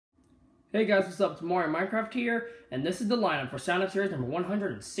Hey guys, what's up? It's Minecraft here, and this is the lineup for sign-up series number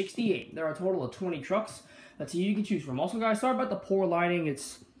 168. There are a total of 20 trucks that you can choose from. Also guys, sorry about the poor lighting.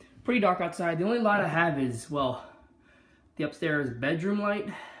 It's pretty dark outside. The only light I have is, well, the upstairs bedroom light,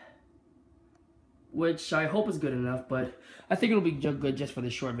 which I hope is good enough, but I think it'll be good just for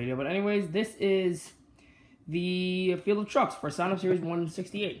this short video. But anyways, this is the field of trucks for sign-up series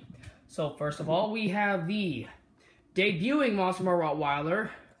 168. So first of all, we have the debuting Monster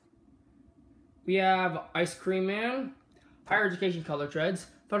Rottweiler. We have Ice Cream Man, Higher Education Color Treads,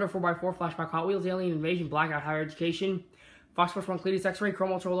 Thunder 4x4 Flashback Hot Wheels, Alien Invasion, Blackout Higher Education, Fox Force 1 Cleatus X-Ray,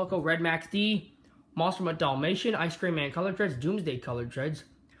 Chrome Ultra Loco, Red Max-d, Mutt Dalmation, Ice Cream Man Color Treads, Doomsday Color Treads,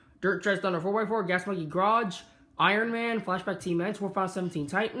 Dirt Treads Thunder 4x4, Gas Monkey Garage, Iron Man, Flashback Team Meents, Warfound 17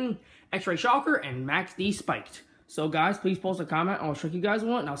 Titan, X-Ray Shocker, and Max-d Spiked. So guys, please post a comment. I'll show you guys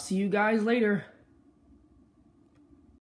one, and I'll see you guys later.